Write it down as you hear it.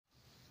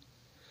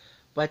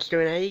What's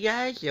going on, you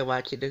guys? You're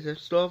watching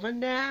this store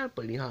rundown,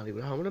 putting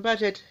Hollywood home on a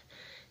budget.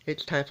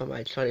 It's time for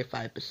my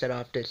 25%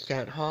 off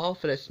discount haul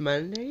for this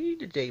Monday,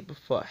 the day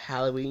before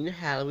Halloween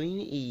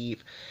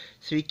Eve.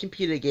 3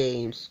 computer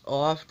games,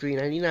 off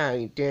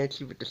 $3.99,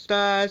 Dancing with the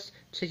Stars,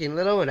 Chicken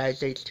Little, and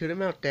Ice Age 2 The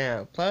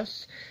Meltdown.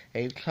 Plus,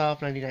 a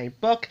 $12.99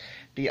 book,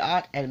 The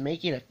Art and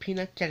Making of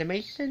Peanuts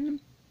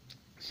Animation,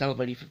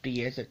 celebrating 50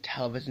 years of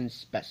television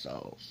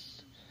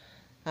specials.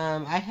 I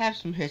have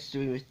some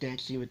history with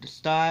Dancing with the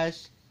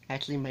Stars.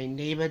 Actually, my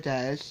neighbor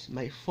does.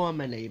 My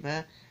former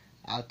neighbor.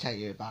 I'll tell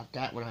you about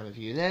that when I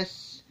review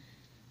this.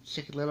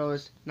 Chicken Little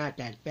is not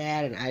that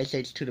bad, and Ice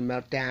Age 2 The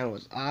Meltdown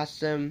was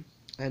awesome.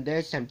 And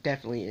this I'm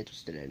definitely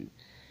interested in.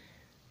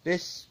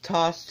 This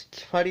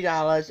cost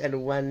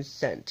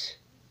 $20.01.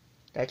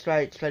 That's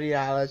right,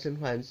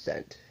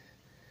 $20.01.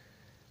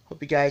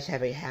 Hope you guys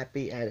have a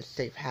happy and a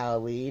safe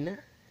Halloween.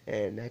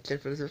 And that's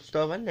it for this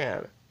store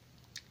rundown.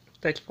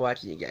 Thanks for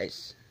watching, you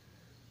guys.